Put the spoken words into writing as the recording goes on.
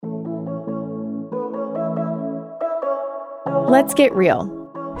Let's get real.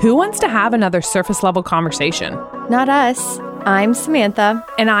 Who wants to have another surface level conversation? Not us. I'm Samantha.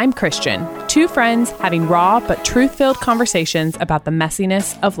 And I'm Christian. Two friends having raw but truth-filled conversations about the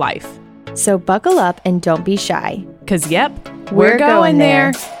messiness of life. So buckle up and don't be shy. 'Cause yep, we're going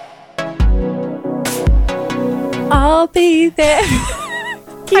there. I'll be there.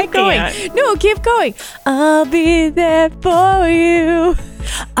 Keep going. No, keep going. I'll be there for you.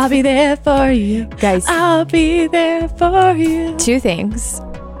 I'll be there for you. Guys, I'll be there for you. Two things.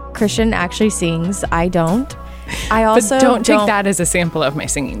 Christian actually sings. I don't. I also but don't take that as a sample of my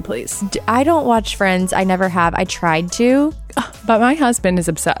singing, please. I don't watch Friends. I never have. I tried to. But my husband is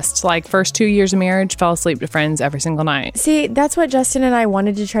obsessed. Like, first 2 years of marriage, fell asleep to Friends every single night. See, that's what Justin and I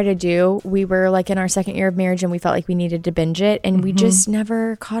wanted to try to do. We were like in our second year of marriage and we felt like we needed to binge it. And we just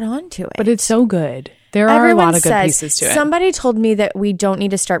never caught on to it. But it's so good. There are a lot of good pieces to it. Somebody told me that we don't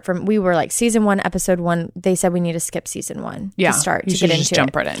need to start from, we were like season 1, episode 1. They said we need to skip season 1 to start, to get into just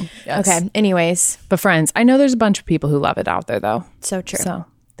jump right in. Yes. Okay. Anyways. But Friends, I know there's a bunch of people who love it out there, though. So true. So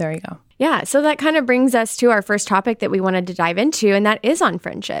there you go. Yeah. So that kind of brings us to our first topic that we wanted to dive into, and that is on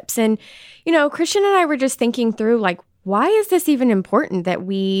friendships. And, you know, Christian and I were just thinking through, like, why is this even important that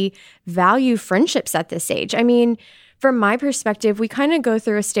we value friendships at this age? I mean, from my perspective, we kind of go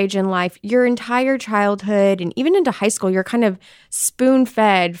through a stage in life, your entire childhood and even into high school, you're kind of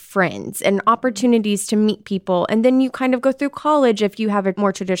spoon-fed friends and opportunities to meet people. And then you kind of go through college if you have a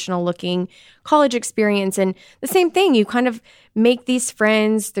more traditional looking college experience. And the same thing, you kind of make these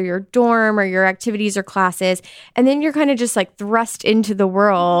friends through your dorm or your activities or classes. And then you're kind of just like thrust into the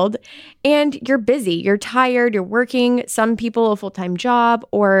world and you're busy, you're tired, you're working. Some people a full-time job,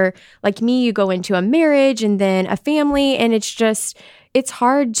 or like me, you go into a marriage and then a family. And it's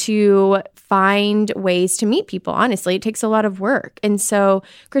hard to find ways to meet people. Honestly, it takes a lot of work. And so,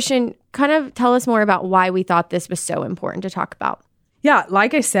 Christian, kind of tell us more about why we thought this was so important to talk about. Yeah,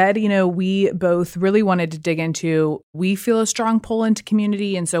 like I said, you know, we both really wanted to dig into, we feel a strong pull into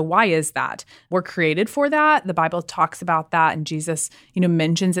community. And so why is that? We're created for that. The Bible talks about that. And Jesus, you know,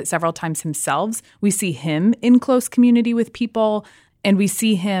 mentions it several times himself. We see him in close community with people. And we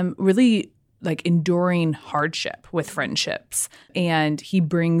see him really like enduring hardship with friendships. And he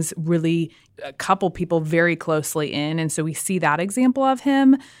brings really a couple people very closely in. And so we see that example of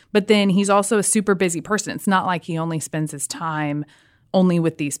him. But then he's also a super busy person. It's not like he only spends his time only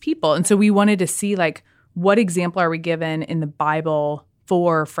with these people. And so we wanted to see, like, what example are we given in the Bible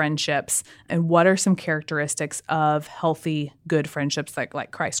for friendships, and what are some characteristics of healthy, good friendships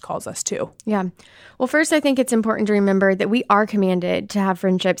like Christ calls us to? Yeah. Well, first, I think it's important to remember that we are commanded to have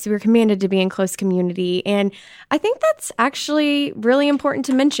friendships. We're commanded to be in close community. And I think that's actually really important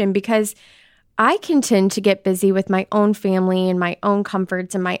to mention, because I can tend to get busy with my own family and my own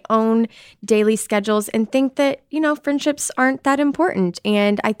comforts and my own daily schedules and think that, you know, friendships aren't that important.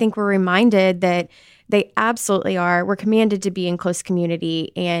 And I think we're reminded that they absolutely are. We're commanded to be in close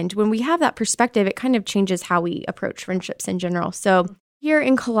community. And when we have that perspective, it kind of changes how we approach friendships in general. So here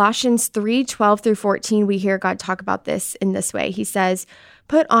in Colossians 3:12-14, we hear God talk about this in this way. He says,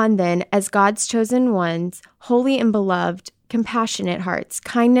 "Put on then, as God's chosen ones, holy and beloved, compassionate hearts,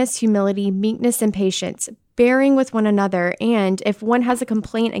 kindness, humility, meekness, and patience, bearing with one another, and if one has a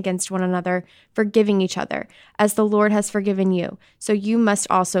complaint against one another, forgiving each other, as the Lord has forgiven you, so you must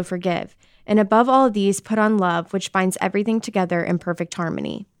also forgive. And above all of these, put on love, which binds everything together in perfect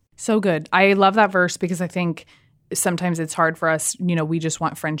harmony." So good. I love that verse because I think sometimes it's hard for us, you know, we just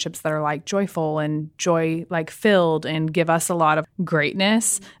want friendships that are like joyful and joy like filled and give us a lot of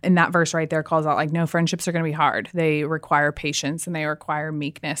greatness. And that verse right there calls out like, no, friendships are going to be hard. They require patience and they require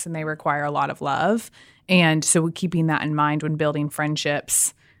meekness and they require a lot of love. And so keeping that in mind when building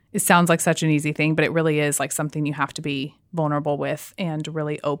friendships, it sounds like such an easy thing, but it really is like something you have to be vulnerable with and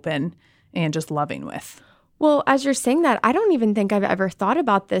really open and just loving with. Well, as you're saying that, I don't even think I've ever thought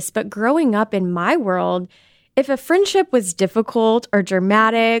about this, but growing up in my world, if a friendship was difficult or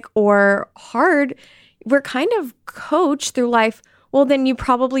dramatic or hard, we're kind of coached through life, well, then you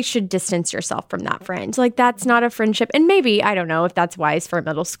probably should distance yourself from that friend. Like, that's not a friendship. And maybe, I don't know if that's wise for a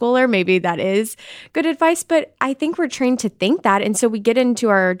middle schooler. Maybe that is good advice. But I think we're trained to think that. And so we get into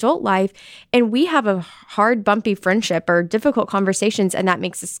our adult life and we have a hard, bumpy friendship or difficult conversations. And that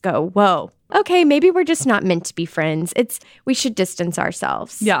makes us go, whoa, okay, maybe we're just not meant to be friends. We should distance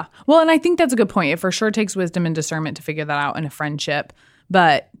ourselves. Yeah. Well, and I think that's a good point. It for sure takes wisdom and discernment to figure that out in a friendship.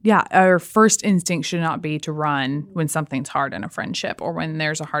 But yeah, our first instinct should not be to run when something's hard in a friendship or when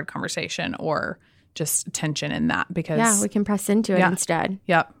there's a hard conversation or just tension in that because yeah, we can press into it instead.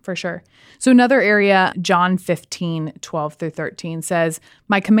 Yep, for sure. So another area, John 15:12-13 says,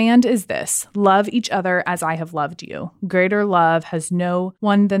 "My command is this, love each other as I have loved you. Greater love has no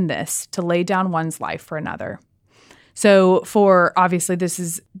one than this, to lay down one's life for another." So obviously this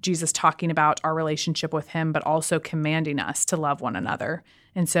is Jesus talking about our relationship with him, but also commanding us to love one another.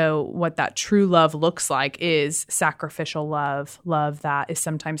 And so what that true love looks like is sacrificial love that is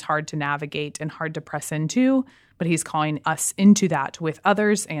sometimes hard to navigate and hard to press into, but he's calling us into that with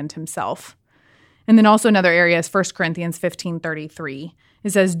others and himself. And then also another area is 1 Corinthians 15:33.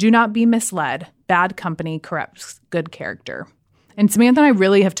 It says, "Do not be misled. Bad company corrupts good character." And Samantha and I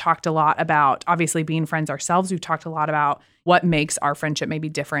really have talked a lot about, obviously, being friends ourselves. We've talked a lot about what makes our friendship maybe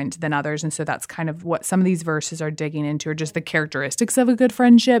different than others. And so that's kind of what some of these verses are digging into, are just the characteristics of a good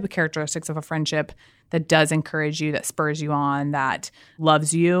friendship, characteristics of a friendship that does encourage you, that spurs you on, that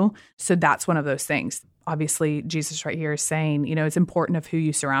loves you. So that's one of those things. Obviously, Jesus right here is saying, it's important of who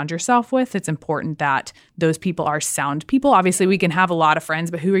you surround yourself with. It's important that those people are sound people. Obviously, we can have a lot of friends,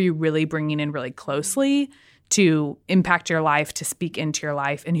 but who are you really bringing in really closely to impact your life, to speak into your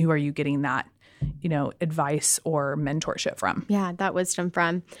life, and who are you getting that, advice or mentorship from? Yeah, that wisdom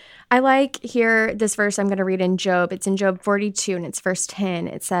from. I like here this verse I'm going to read in Job. It's in Job 42 and it's verse 10.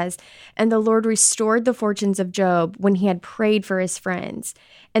 It says, "And the Lord restored the fortunes of Job when he had prayed for his friends.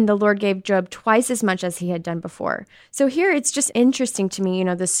 And the Lord gave Job twice as much as he had done before." So here it's just interesting to me,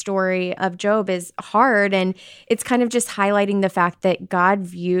 the story of Job is hard, and it's kind of just highlighting the fact that God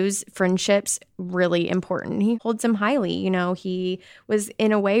views friendships really important. He holds them highly. He was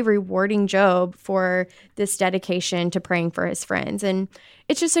in a way rewarding Job for this dedication to praying for his friends. And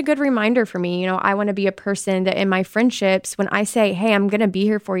it's just a good reminder for me. I want to be a person that in my friendships, when I say, "Hey, I'm going to be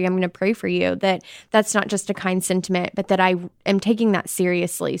here for you, I'm going to pray for you," that's not just a kind sentiment, but that I am taking that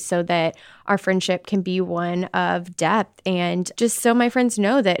seriously so that our friendship can be one of depth. And just so my friends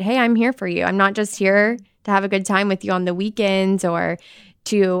know that, hey, I'm here for you. I'm not just here to have a good time with you on the weekends or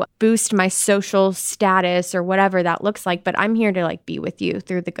to boost my social status or whatever that looks like, but I'm here to be with you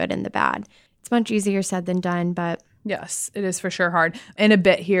through the good and the bad. It's much easier said than done, but yes, it is for sure hard. In a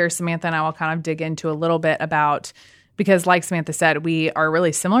bit here, Samantha and I will kind of dig into a little bit about, because like Samantha said, we are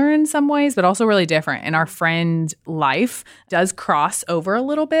really similar in some ways, but also really different. And our friend life does cross over a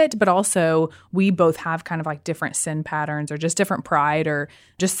little bit, but also we both have kind of different sin patterns or just different pride or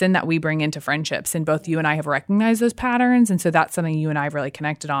just sin that we bring into friendships. And both you and I have recognized those patterns. And so that's something you and I have really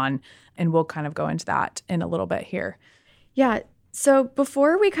connected on. And we'll kind of go into that in a little bit here. Yeah. So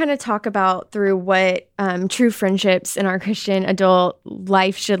before we kind of talk about through what true friendships in our Christian adult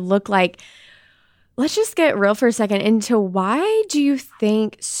life should look like, let's just get real for a second into why do you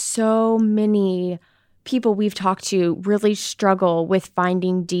think so many people we've talked to really struggle with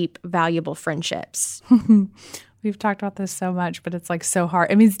finding deep, valuable friendships? We've talked about this so much, but it's so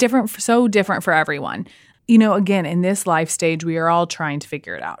hard. I mean, it's so different for everyone. Again, in this life stage, we are all trying to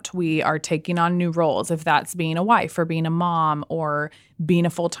figure it out. We are taking on new roles, if that's being a wife or being a mom or being a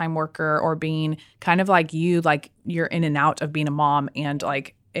full-time worker or being kind of like you're in and out of being a mom and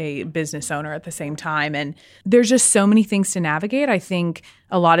a business owner at the same time. And there's just so many things to navigate. I think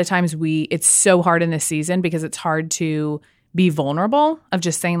a lot of times it's so hard in this season because it's hard to be vulnerable of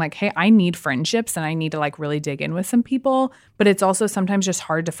just saying hey, I need friendships and I need to really dig in with some people. But it's also sometimes just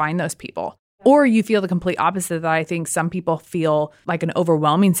hard to find those people. Or you feel the complete opposite, that I think some people feel an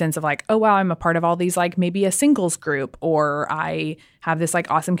overwhelming sense of oh, wow, I'm a part of all these, maybe a singles group, or I have this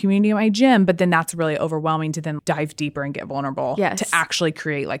awesome community at my gym. But then that's really overwhelming to then dive deeper and get vulnerable to actually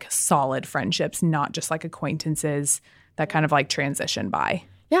create solid friendships, not just acquaintances that kind of transition by.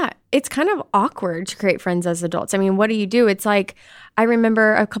 Yeah, it's kind of awkward to create friends as adults. I mean, what do you do? It's I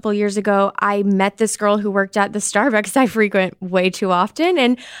remember a couple years ago, I met this girl who worked at the Starbucks I frequent way too often.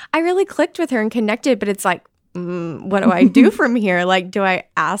 And I really clicked with her and connected. But it's what do I do from here? Do I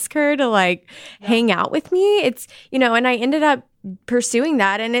ask her to hang out with me? It's, and I ended up pursuing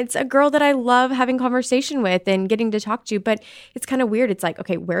that. And it's a girl that I love having conversation with and getting to talk to. But it's kind of weird. It's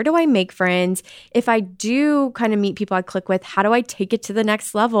okay, where do I make friends? If I do kind of meet people I click with, how do I take it to the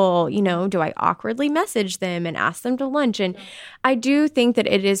next level? Do I awkwardly message them and ask them to lunch? And I do think that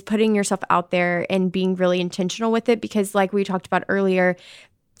it is putting yourself out there and being really intentional with it, because like we talked about earlier,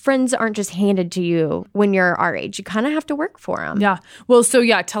 friends aren't just handed to you when you're our age. You kind of have to work for them. Yeah. Well, so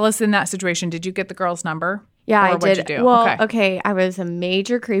tell us in that situation, did you get the girl's number? Yeah, Or I what'd did. you do? Well, okay, I was a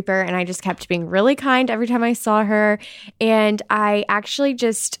major creeper and I just kept being really kind every time I saw her. And I actually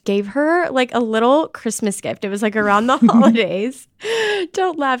just gave her like a little Christmas gift. It was like around the holidays.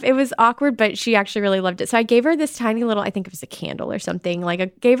 Don't laugh. It was awkward, but she actually really loved it. So I gave her this tiny little, I think it was a candle or something. Like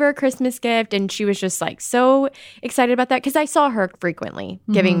I gave her a Christmas gift and she was just like so excited about that because I saw her frequently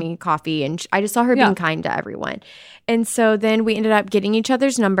giving me coffee and I just saw her being kind to everyone. And so then we ended up getting each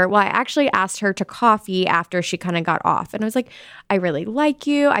other's number. Well, I actually asked her to coffee after she kind of got off. And I was like, I really like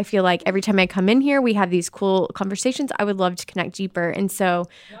you. I feel like every time I come in here, we have these cool conversations. I would love to connect deeper. And so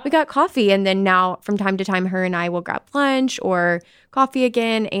we got coffee. And then now from time to time, her and I will grab lunch or coffee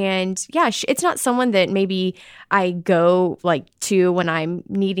again. And yeah, it's not someone that maybe I go like to when I'm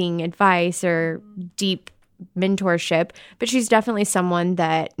needing advice or deep mentorship, but she's definitely someone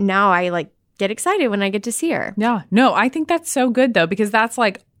that now I like get excited when I get to see her. Yeah. No, I think that's so good though, because that's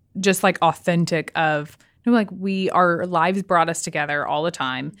like just like authentic of like our lives brought us together all the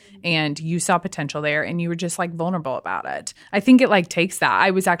time and you saw potential there and you were just like vulnerable about it. I think it like takes that. I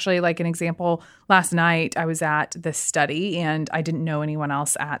was actually like an example last night. I was at this study and I didn't know anyone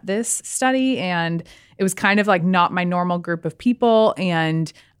else at this study and it was kind of like not my normal group of people.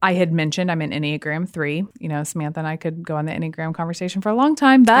 And I had mentioned I'm an Enneagram 3. You know, Samantha and I could go on the Enneagram conversation for a long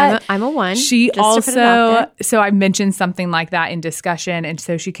time, but I'm a 1. She also, so I mentioned something like that in discussion. And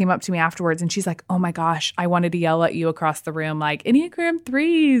so she came up to me afterwards and she's like, oh my gosh, I wanted to yell at you across the room, like Enneagram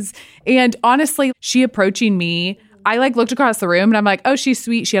 3s. And honestly, she approaching me, I like looked across the room and I'm like, oh, she's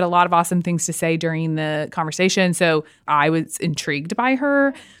sweet. She had a lot of awesome things to say during the conversation. So I was intrigued by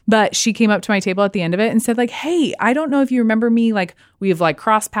her, but she came up to my table at the end of it and said like, hey, I don't know if you remember me. Like we have like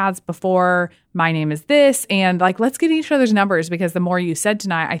crossed paths before. My name is this. And like, let's get each other's numbers because the more you said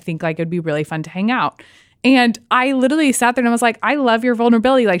tonight, I think like it'd be really fun to hang out. And I literally sat there and I was like, I love your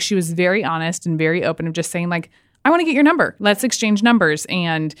vulnerability. Like she was very honest and very open of just saying like, I want to get your number. Let's exchange numbers.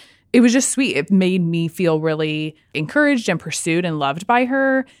 And it was just sweet. It made me feel really encouraged and pursued and loved by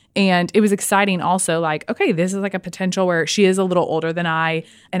her. And it was exciting also, like, okay, this is like a potential where she is a little older than I,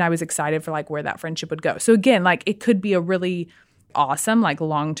 and I was excited for like where that friendship would go. So again, like it could be a really awesome, like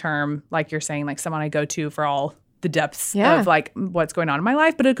long-term, like you're saying, like someone I go to for all the depths of like what's going on in my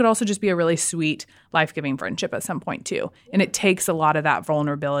life, but it could also just be a really sweet, life-giving friendship at some point too. And it takes a lot of that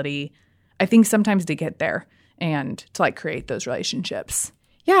vulnerability, I think, sometimes to get there and to like create those relationships.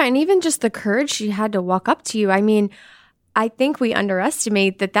 Yeah, and even just the courage she had to walk up to you. I mean, I think we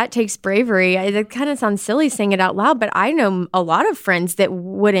underestimate that takes bravery. It kind of sounds silly saying it out loud, but I know a lot of friends that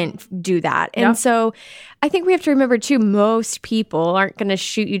wouldn't do that. And so I think we have to remember, too, most people aren't going to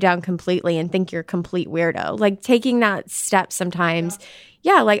shoot you down completely and think you're a complete weirdo. Like taking that step sometimes.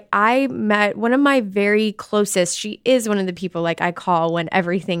 Yeah, like I met one of my very closest, she is one of the people like I call when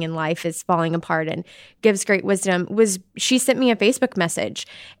everything in life is falling apart and gives great wisdom, she sent me a Facebook message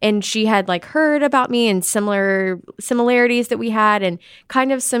and she had like heard about me and similarities that we had and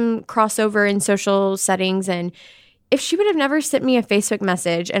kind of some crossover in social settings. And if she would have never sent me a Facebook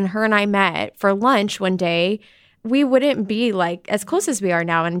message and her and I met for lunch one day, we wouldn't be like as close as we are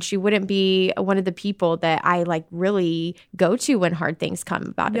now. And she wouldn't be one of the people that I like really go to when hard things come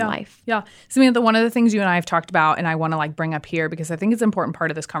about in life. Yeah. Samantha, one of the things you and I have talked about and I want to like bring up here because I think it's an important part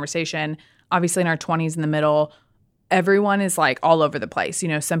of this conversation, obviously in our 20s in the middle, everyone is like all over the place. You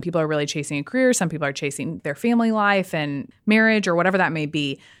know, some people are really chasing a career. Some people are chasing their family life and marriage or whatever that may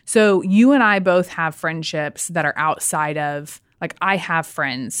be. So you and I both have friendships that are outside of, like I have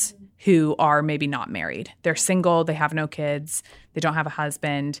friends who are maybe not married. They're single. They have no kids. They don't have a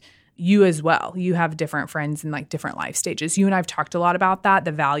husband. You as well. You have different friends in like different life stages. You and I have talked a lot about that,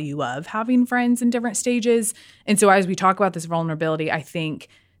 the value of having friends in different stages. And so as we talk about this vulnerability, I think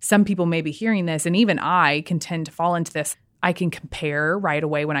some people may be hearing this, and even I can tend to fall into this. I can compare right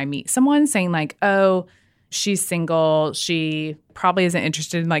away when I meet someone saying like, oh, she's single. She probably isn't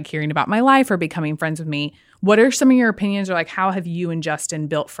interested in like hearing about my life or becoming friends with me. What are some of your opinions or like how have you and Justin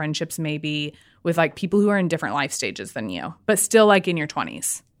built friendships maybe with like people who are in different life stages than you, but still like in your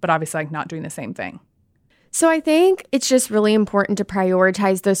 20s, but obviously like not doing the same thing? So I think it's just really important to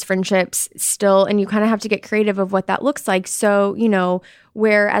prioritize those friendships still, and you kind of have to get creative of what that looks like. So, you know,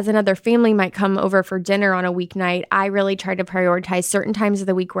 whereas another family might come over for dinner on a weeknight, I really try to prioritize certain times of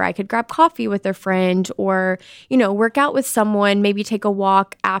the week where I could grab coffee with a friend or, you know, work out with someone, maybe take a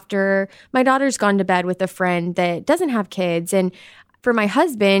walk after my daughter's gone to bed with a friend that doesn't have kids. And for my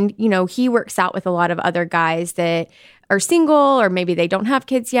husband, you know, he works out with a lot of other guys that are single, or maybe they don't have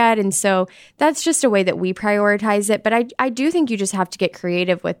kids yet. And so that's just a way that we prioritize it. But I do think you just have to get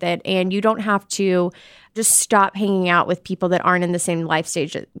creative with it, and you don't have to just stop hanging out with people that aren't in the same life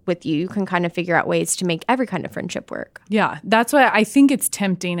stage with you. You can kind of figure out ways to make every kind of friendship work. Yeah, that's why I think it's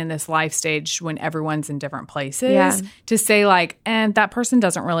tempting in this life stage when everyone's in different places to say like, and that person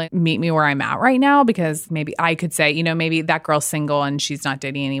doesn't really meet me where I'm at right now, because maybe I could say, you know, maybe that girl's single and she's not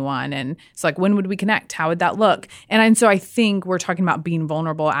dating anyone. And it's like, when would we connect? How would that look? And so I think we're talking about being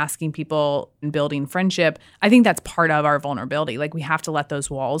vulnerable, asking people and building friendship. I think that's part of our vulnerability. Like we have to let those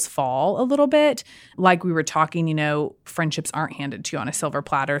walls fall a little bit. Like we were talking, you know, friendships aren't handed to you on a silver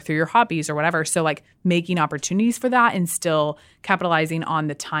platter through your hobbies or whatever. So like making opportunities for that and still capitalizing on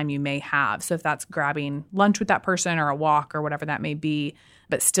the time you may have. So if that's grabbing lunch with that person or a walk or whatever that may be,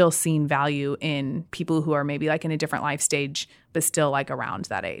 but still seeing value in people who are maybe like in a different life stage, but still like around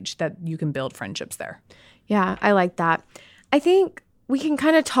that age, that you can build friendships there. Yeah, I like that. I think we can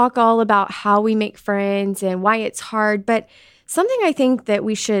kind of talk all about how we make friends and why it's hard, but something I think that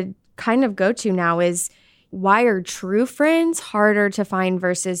we should kind of go to now is, why are true friends harder to find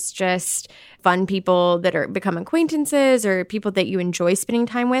versus just fun people that are become acquaintances or people that you enjoy spending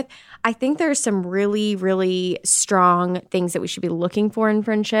time with? I think there's some really, really strong things that we should be looking for in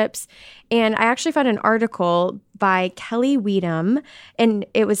friendships. And I actually found an article by Kelly Weedham, and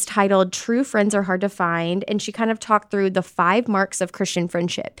it was titled "True Friends Are Hard to Find." And she kind of talked through the 5 marks of Christian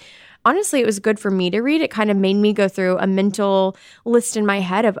friendship. Honestly, it was good for me to read. It kind of made me go through a mental list in my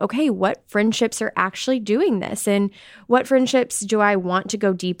head of, okay, what friendships are actually doing this? And what friendships do I want to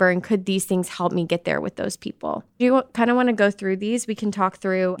go deeper? And could these things help me get there with those people? Do you kind of want to go through these? We can talk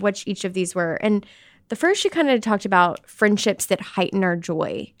through which each of these were. And the first, she kind of talked about friendships that heighten our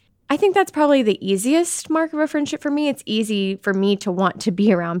joy. I think that's probably the easiest mark of a friendship for me. It's easy for me to want to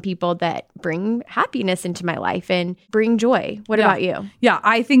be around people that bring happiness into my life and bring joy. What about you? Yeah,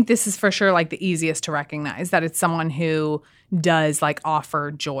 I think this is for sure like the easiest to recognize, that it's someone who does like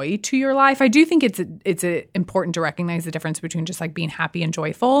offer joy to your life. I do think it's important to recognize the difference between just like being happy and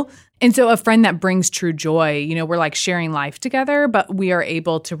joyful. And so a friend that brings true joy, you know, we're like sharing life together, but we are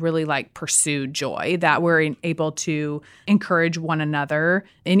able to really like pursue joy, that we're able to encourage one another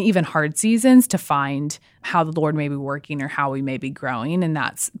in even hard seasons to find how the Lord may be working or how we may be growing. And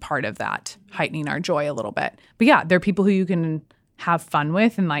that's part of that, heightening our joy a little bit. But yeah, there are people who you can have fun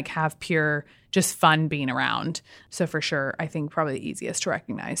with and like have pure just fun being around. So for sure, I think probably the easiest to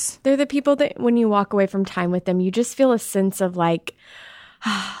recognize. They're the people that when you walk away from time with them, you just feel a sense of like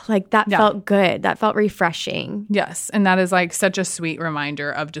that felt good. That felt refreshing. Yes. And that is like such a sweet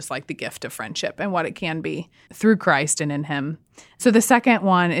reminder of just like the gift of friendship and what it can be through Christ and in him. So the second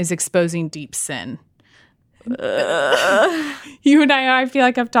one is exposing deep sin. You and I feel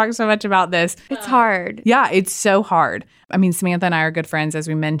like I've talked so much about this. It's hard. Yeah, it's so hard. I mean, Samantha and I are good friends, as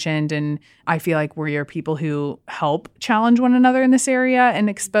we mentioned, and I feel like we're people who help challenge one another in this area and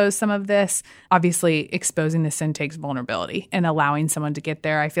expose some of this. Obviously, exposing the sin takes vulnerability and allowing someone to get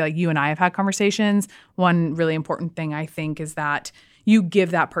there. I feel like you and I have had conversations. One really important thing I think is that you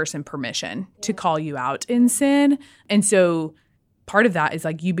give that person permission to call you out in sin. And so part of that is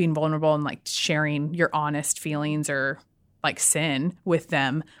like you being vulnerable and like sharing your honest feelings or like sin with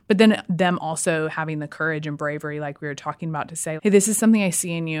them, but then them also having the courage and bravery, like we were talking about, to say, hey, this is something I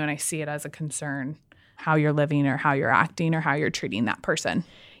see in you and I see it as a concern, how you're living or how you're acting or how you're treating that person.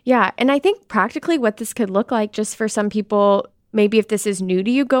 Yeah. And I think practically what this could look like, just for some people, maybe if this is new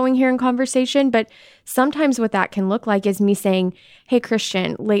to you going here in conversation, but sometimes what that can look like is me saying, hey,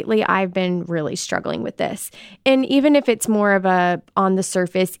 Christian, lately I've been really struggling with this. And even if it's more of a on the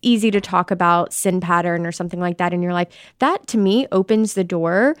surface, easy to talk about sin pattern or something like that in your life, that to me opens the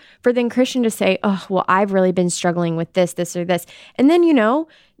door for then Christian to say, oh, well, I've really been struggling with this, or this. And then, you know,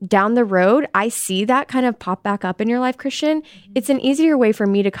 down the road, I see that kind of pop back up in your life, Christian. It's an easier way for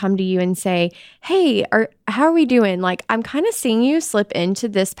me to come to you and say, hey, how are we doing? Like, I'm kind of seeing you slip into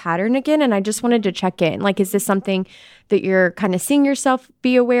this pattern again, and I just wanted to check in. Like, is this something that you're kind of seeing yourself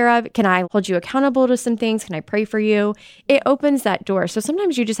be aware of? Can I hold you accountable to some things? Can I pray for you? It opens that door. So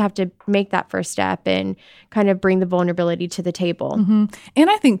sometimes you just have to make that first step and kind of bring the vulnerability to the table. Mm-hmm. And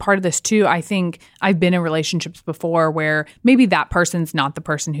I think part of this too, I think I've been in relationships before where maybe that person's not the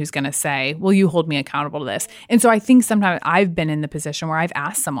person who's going to say, will you hold me accountable to this? And so I think sometimes I've been in the position where I've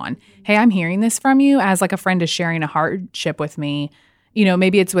asked someone, hey, I'm hearing this from you, as like a friend is sharing a hardship with me.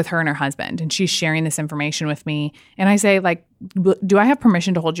 maybe it's with her and her husband, and she's sharing this information with me. And I say, like, do I have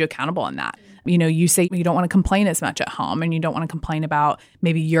permission to hold you accountable in that? You say you don't want to complain as much at home, and you don't want to complain about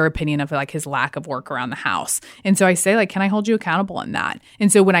maybe your opinion of like his lack of work around the house. And so I say, like, can I hold you accountable in that?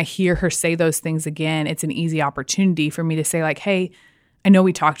 And so when I hear her say those things again, it's an easy opportunity for me to say, like, hey, I know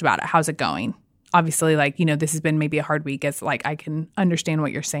we talked about it. How's it going? Obviously, like, this has been maybe a hard week. It's like, I can understand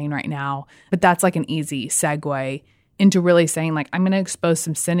what you're saying right now, but that's like an easy segue into really saying, like, I'm going to expose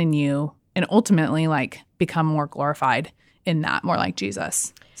some sin in you and ultimately, like, become more glorified in that, more like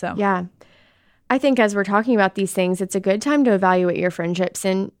Jesus. So, yeah. I think as we're talking about these things, it's a good time to evaluate your friendships.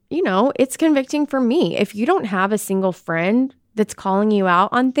 And, it's convicting for me. If you don't have a single friend that's calling you out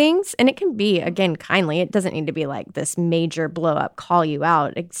on things, and it can be, again, kindly, it doesn't need to be like this major blow up, call you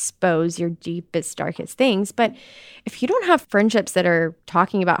out, expose your deepest, darkest things. But if you don't have friendships that are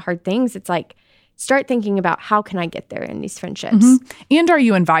talking about hard things, it's like, start thinking about how can I get there in these friendships? Mm-hmm. And are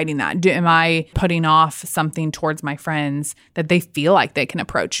you inviting that? Am I putting off something towards my friends that they feel like they can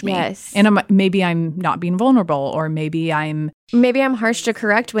approach me? Yes. And maybe I'm not being vulnerable, or maybe I'm harsh to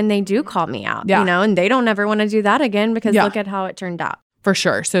correct when they do call me out, and they don't ever want to do that again because look at how it turned out. For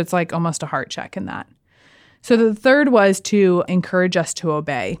sure. So it's like almost a heart check in that. So the third was to encourage us to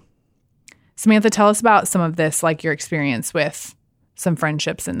obey. Samantha, tell us about some of this, like your experience with some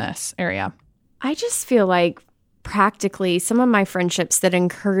friendships in this area. I just feel like practically some of my friendships that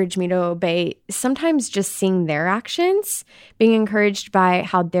encourage me to obey, sometimes just seeing their actions, being encouraged by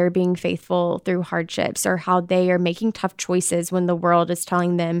how they're being faithful through hardships, or how they are making tough choices when the world is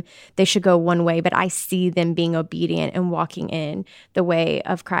telling them they should go one way, but I see them being obedient and walking in the way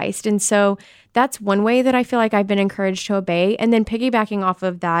of Christ. And so that's one way that I feel like I've been encouraged to obey. And then piggybacking off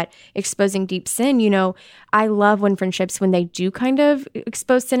of that, exposing deep sin, I love when friendships, when they do kind of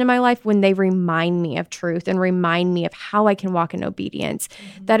expose sin in my life, when they remind me of truth and remind me of how I can walk in obedience.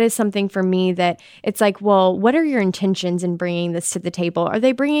 Mm-hmm. That is something for me that it's like, well, what are your intentions in bringing this to the table? Are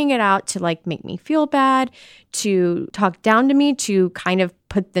they bringing it out to like make me feel bad, to talk down to me, to kind of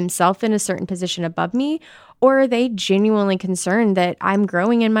put themselves in a certain position above me? Or are they genuinely concerned that I'm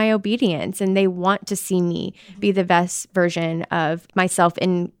growing in my obedience and they want to see me be the best version of myself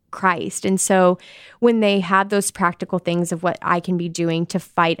in Christ? And so when they have those practical things of what I can be doing to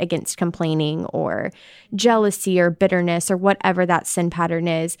fight against complaining or jealousy or bitterness or whatever that sin pattern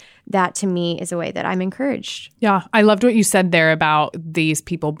is, that to me is a way that I'm encouraged. Yeah, I loved what you said there about these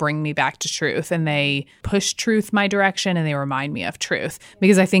people bring me back to truth, and they push truth my direction, and they remind me of truth.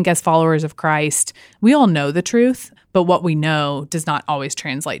 Because I think as followers of Christ, we all know the truth, but what we know does not always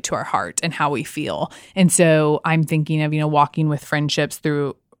translate to our heart and how we feel. And so I'm thinking of, walking with friendships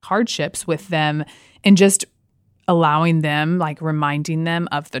through hardships with them and just allowing them, like reminding them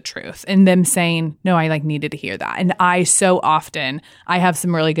of the truth and them saying, no, I like needed to hear that. And I have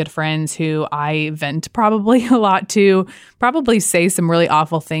some really good friends who I vent probably a lot to, probably say some really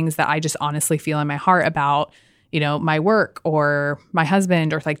awful things that I just honestly feel in my heart about, my work or my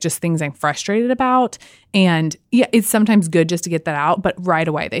husband, or like just things I'm frustrated about. And yeah, it's sometimes good just to get that out. But right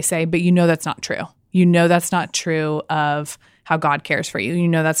away they say, but that's not true. That's not true of how God cares for you.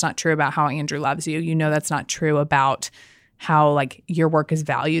 That's not true about how Andrew loves you. That's not true about how like your work is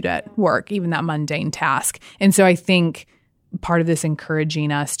valued at work, even that mundane task. And so I think part of this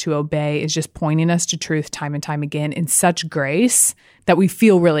encouraging us to obey is just pointing us to truth time and time again in such grace that we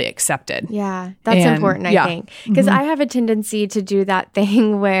feel really accepted. Yeah, that's important, I think. Because I have a tendency to do that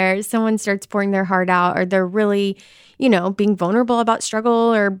thing where someone starts pouring their heart out, or they're really, being vulnerable about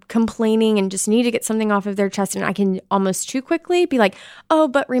struggle or complaining and just need to get something off of their chest. And I can almost too quickly be like, oh,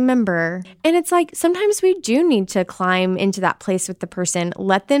 but remember. And it's like, sometimes we do need to climb into that place with the person,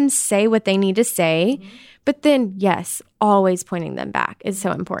 let them say what they need to say. Mm-hmm. But then, yes, always pointing them back is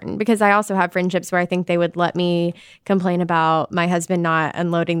so important, because I also have friendships where I think they would let me complain about my husband not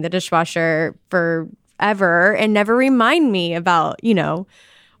unloading the dishwasher forever and never remind me about,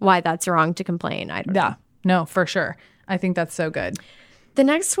 why that's wrong to complain. I don't know. No, for sure. I think that's so good. The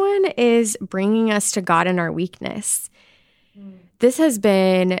next one is bringing us to God in our weakness. This has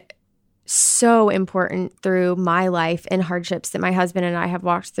been so important through my life and hardships that my husband and I have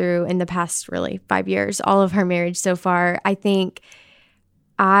walked through in the past, really, 5 years, all of our marriage so far. I think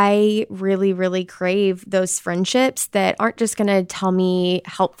I really, really crave those friendships that aren't just going to tell me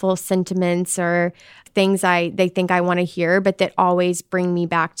helpful sentiments or things they think I want to hear, but that always bring me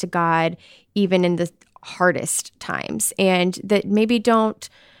back to God, even in the hardest times, and that maybe don't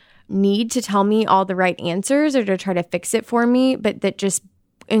need to tell me all the right answers or to try to fix it for me, but that just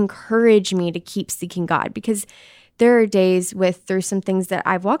encourage me to keep seeking God. Because there are days through some things that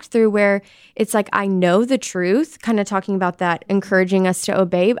I've walked through where it's like, I know the truth, kind of talking about that, encouraging us to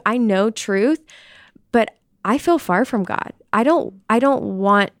obey. I know truth, but I feel far from God. I don't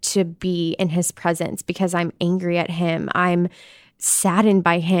want to be in his presence because I'm angry at him. I'm saddened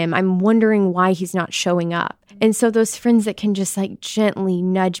by him. I'm wondering why he's not showing up. And so those friends that can just like gently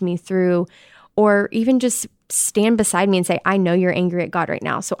nudge me through, or even just stand beside me and say, I know you're angry at God right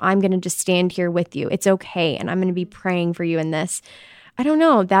now, so I'm going to just stand here with you. It's okay. And I'm going to be praying for you in this. I don't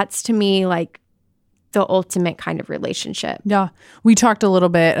know. That's to me like the ultimate kind of relationship. Yeah. We talked a little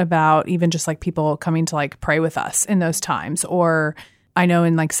bit about even just like people coming to like pray with us in those times, or I know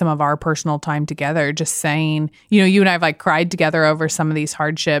in like some of our personal time together, just saying, you and I have like cried together over some of these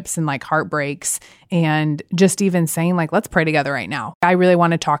hardships and like heartbreaks, and just even saying like, let's pray together right now. I really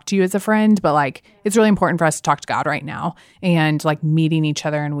want to talk to you as a friend, but like, it's really important for us to talk to God right now, and like meeting each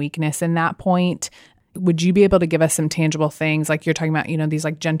other in weakness in that point. Would you be able to give us some tangible things? Like you're talking about, these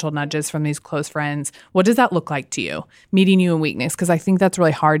like gentle nudges from these close friends. What does that look like to you, meeting you in weakness? Because I think that's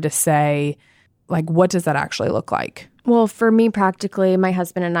really hard to say. Like, what does that actually look like? Well, for me, practically, my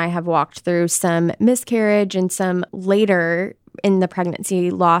husband and I have walked through some miscarriage and some later in the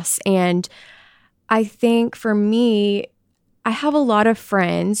pregnancy loss. And I think for me, I have a lot of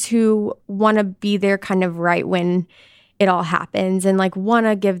friends who want to be there kind of right when it all happens and like want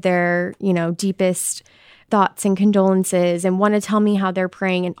to give their, deepest thoughts and condolences and want to tell me how they're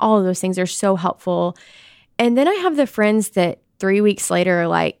praying. And all of those things are so helpful. And then I have the friends that 3 weeks later are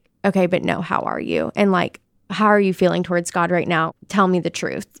like, okay, but no, how are you? And like, how are you feeling towards God right now? Tell me the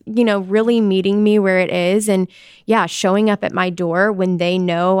truth. Really meeting me where it is. And yeah, showing up at my door when they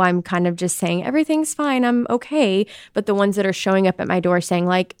know I'm kind of just saying, everything's fine, I'm okay. But the ones that are showing up at my door saying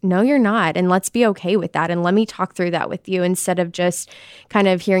like, no, you're not. And let's be okay with that. And let me talk through that with you, instead of just kind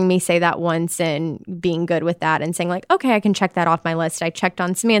of hearing me say that once and being good with that and saying like, okay, I can check that off my list. I checked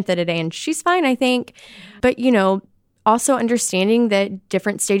on Samantha today and she's fine, I think. But, also understanding that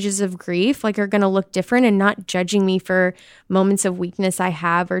different stages of grief like are going to look different, and not judging me for moments of weakness I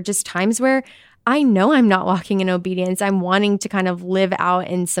have, or just times where I know I'm not walking in obedience. I'm wanting to kind of live out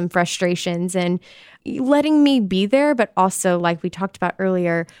in some frustrations, and letting me be there, but also, like we talked about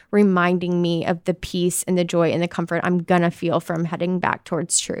earlier, reminding me of the peace and the joy and the comfort I'm going to feel from heading back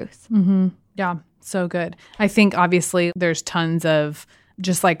towards truth. Mm-hmm. Yeah, so good. I think obviously there's tons of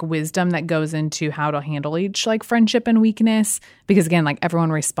just like wisdom that goes into how to handle each like friendship and weakness, because again, like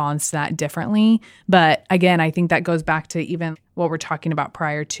everyone responds to that differently. But again, I think that goes back to even what we're talking about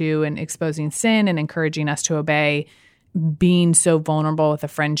prior to, and exposing sin and encouraging us to obey, being so vulnerable with a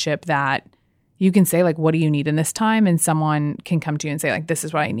friendship that you can say like, what do you need in this time? And someone can come to you and say like, this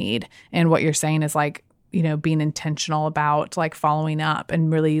is what I need. And what you're saying is like, being intentional about like following up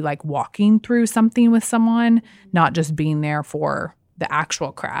and really like walking through something with someone, not just being there for the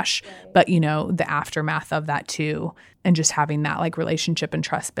actual crash, but the aftermath of that too, and just having that like relationship and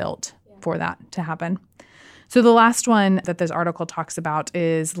trust built for that to happen. So the last one that this article talks about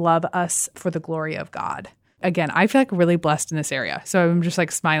is love us for the glory of God. Again, I feel like really blessed in this area. So I'm just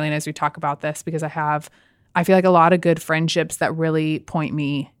like smiling as we talk about this, because I feel like a lot of good friendships that really point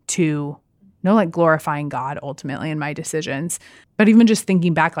me to like glorifying God ultimately in my decisions. But even just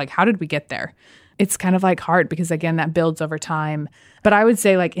thinking back, like, how did we get there? It's kind of like hard, because again, that builds over time. But I would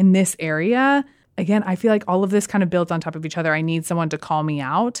say like in this area, again, I feel like all of this kind of builds on top of each other. I need someone to call me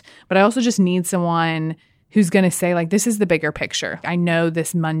out, but I also just need someone who's going to say like, this is the bigger picture. I know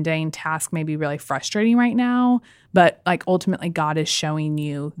this mundane task may be really frustrating right now, but like ultimately God is showing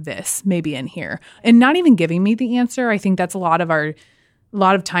you this maybe in here, and not even giving me the answer. I think that's a lot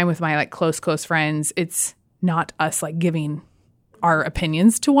of time with my like close friends. It's not us like giving our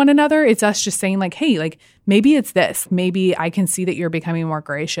opinions to one another. It's us just saying like, hey, like maybe it's this. Maybe I can see that you're becoming more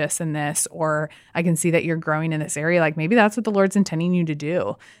gracious in this, or I can see that you're growing in this area. Like maybe that's what the Lord's intending you to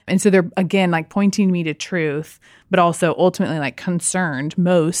do. And so they're again like pointing me to truth, but also ultimately like concerned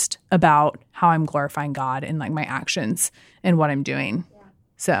most about how I'm glorifying God in like my actions and what I'm doing.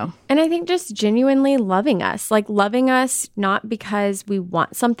 So, and I think just genuinely loving us not because we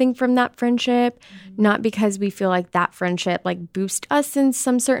want something from that friendship, not because we feel like that friendship like boosts us in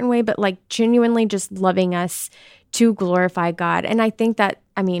some certain way, but like genuinely just loving us to glorify God. And I think that,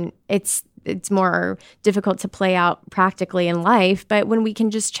 it's more difficult to play out practically in life, but when we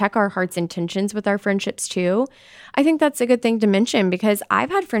can just check our heart's intentions with our friendships too, I think that's a good thing to mention, because I've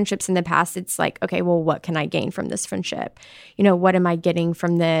had friendships in the past. It's like, okay, well, what can I gain from this friendship? What am I getting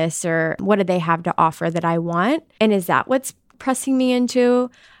from this? Or what do they have to offer that I want? And is that what's pressing me into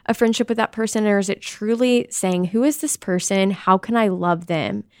a friendship with that person? Or is it truly saying, who is this person? How can I love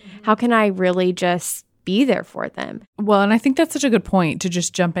them? How can I really just be there for them. Well, and I think that's such a good point to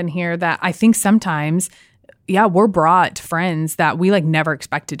just jump in here, that I think sometimes, we're brought friends that we like never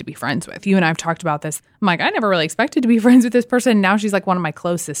expected to be friends with. You and I have talked about this. I'm like, I never really expected to be friends with this person. Now she's like one of my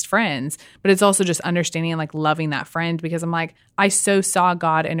closest friends. But it's also just understanding and like loving that friend, because I'm like, I so saw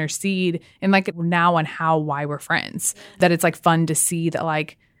God intercede and like now on why we're friends, that it's like fun to see that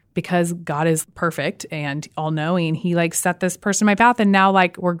like, because God is perfect and all-knowing, he like set this person in my path, and now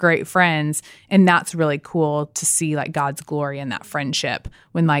like we're great friends. And that's really cool to see like God's glory in that friendship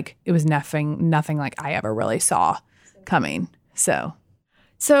when like it was nothing like I ever really saw coming. So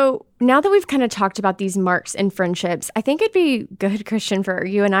now that we've kind of talked about these marks in friendships, I think it'd be good, Christian, for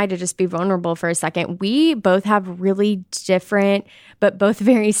you and I to just be vulnerable for a second. We both have really different, but both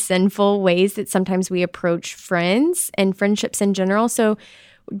very sinful ways that sometimes we approach friends and friendships in general. So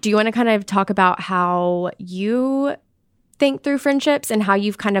do you want to kind of talk about how you think through friendships and how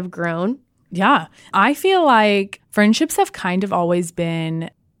you've kind of grown? Yeah. I feel like friendships have kind of always been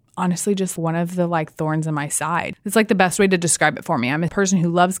honestly just one of the like thorns in my side. It's like the best way to describe it for me. I'm a person who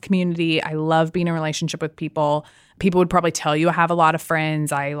loves community. I love being in a relationship with people. People would probably tell you I have a lot of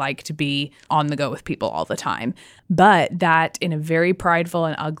friends. I like to be on the go with people all the time. But that in a very prideful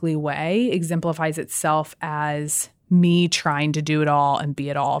and ugly way exemplifies itself as me trying to do it all and be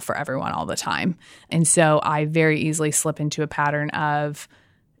it all for everyone all the time. And so I very easily slip into a pattern of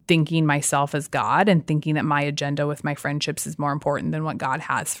thinking myself as God and thinking that my agenda with my friendships is more important than what God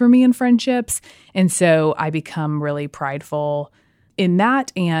has for me in friendships. And so I become really prideful in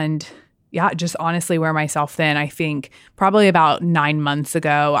that. And just honestly wear myself thin. I think probably about 9 months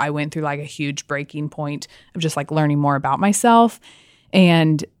ago, I went through like a huge breaking point of just like learning more about myself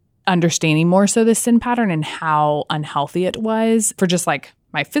and understanding more so this sin pattern and how unhealthy it was for just like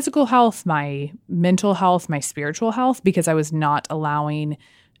my physical health, my mental health, my spiritual health, because I was not allowing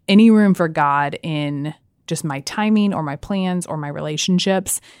any room for God in just my timing or my plans or my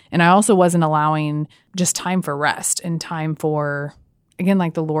relationships. And I also wasn't allowing just time for rest and time for, again,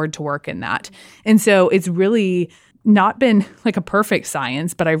 like the Lord to work in that. And so it's really not been like a perfect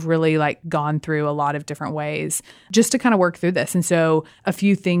science, but I've really like gone through a lot of different ways just to kind of work through this. And so a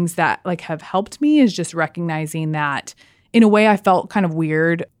few things that like have helped me is just recognizing that in a way I felt kind of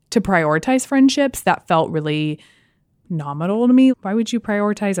weird to prioritize friendships that felt really nominal to me. Why would you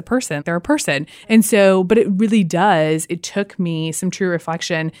prioritize a person? They're a person. And so, but it really does. It took me some true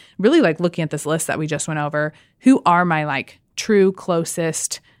reflection, really like looking at this list that we just went over. Who are my like true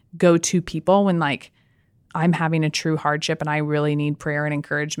closest go-to people when like I'm having a true hardship and I really need prayer and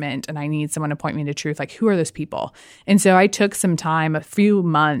encouragement and I need someone to point me to truth? Like, who are those people? And so I took some time, a few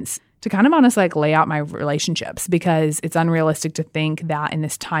months, to kind of honestly like lay out my relationships, because it's unrealistic to think that in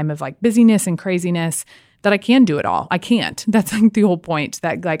this time of like busyness and craziness that I can do it all. I can't. That's like the whole point,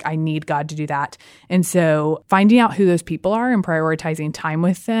 that like I need God to do that. And so finding out who those people are and prioritizing time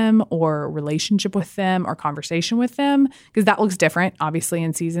with them or relationship with them or conversation with them, because that looks different, obviously,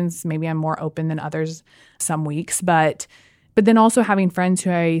 in seasons. Maybe I'm more open than others some weeks, but then also having friends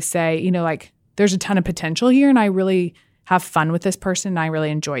who I say, you know, like there's a ton of potential here and I really have fun with this person and I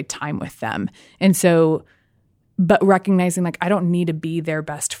really enjoy time with them. And so, but recognizing like I don't need to be their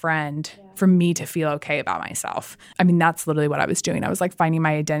best friend for me to feel okay about myself. I mean, that's literally what I was doing. I was like finding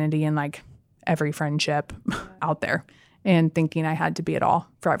my identity in like every friendship out there and thinking I had to be it all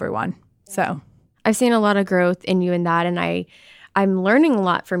for everyone. So I've seen a lot of growth in you in that, and I'm learning a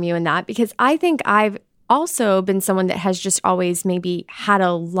lot from you in that, because I think I've also been someone that has just always maybe had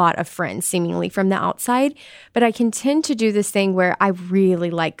a lot of friends seemingly from the outside, but I can tend to do this thing where I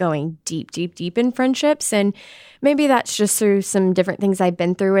really like going deep, deep, deep in friendships. And maybe that's just through some different things I've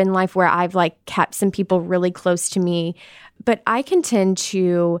been through in life where I've like kept some people really close to me. But I can tend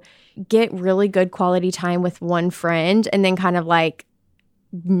to get really good quality time with one friend and then kind of like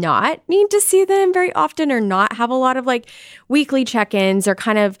not need to see them very often or not have a lot of like weekly check-ins or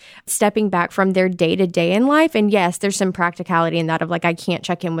kind of stepping back from their day-to-day in life. And yes, there's some practicality in that of like I can't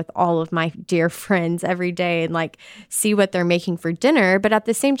check in with all of my dear friends every day and like see what they're making for dinner. But at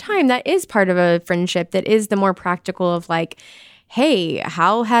the same time, that is part of a friendship that is the more practical of like, hey,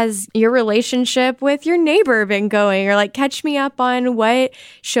 how has your relationship with your neighbor been going? Or like catch me up on what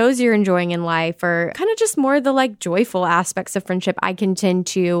shows you're enjoying in life, or kind of just more the like joyful aspects of friendship I can tend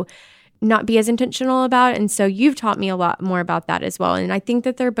to not be as intentional about. And so you've taught me a lot more about that as well. And I think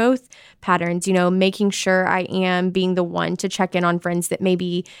that they're both patterns, you know, making sure I am being the one to check in on friends that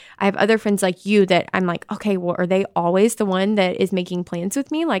maybe I have other friends like you that I'm like, okay, well, are they always the one that is making plans with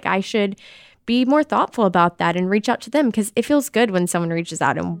me? Like I should be more thoughtful about that and reach out to them, because it feels good when someone reaches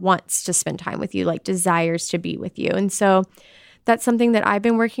out and wants to spend time with you, like desires to be with you. And so that's something that I've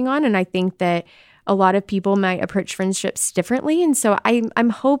been working on. And I think that a lot of people might approach friendships differently. And so I'm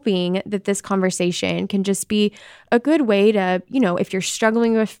hoping that this conversation can just be a good way to, if you're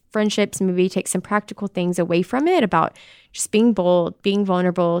struggling with friendships, maybe take some practical things away from it about just being bold, being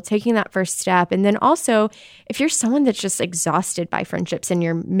vulnerable, taking that first step. And then also, if you're someone that's just exhausted by friendships in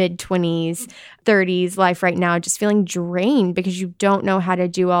your mid-20s, 30s life right now, just feeling drained because you don't know how to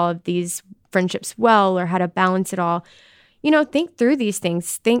do all of these friendships well or how to balance it all, think through these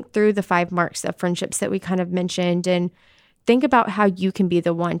things. Think through the 5 marks of friendships that we kind of mentioned, and think about how you can be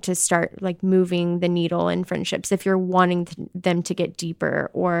the one to start like moving the needle in friendships if you're wanting them to get deeper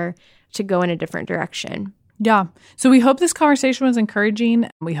or to go in a different direction. Yeah. So we hope this conversation was encouraging.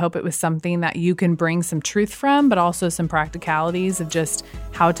 We hope it was something that you can bring some truth from, but also some practicalities of just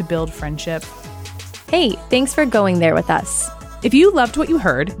how to build friendship. Hey, thanks for going there with us. If you loved what you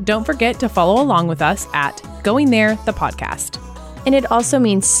heard, don't forget to follow along with us at Going There, the podcast. And it also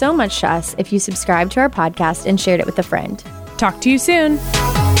means so much to us if you subscribe to our podcast and shared it with a friend. Talk to you soon.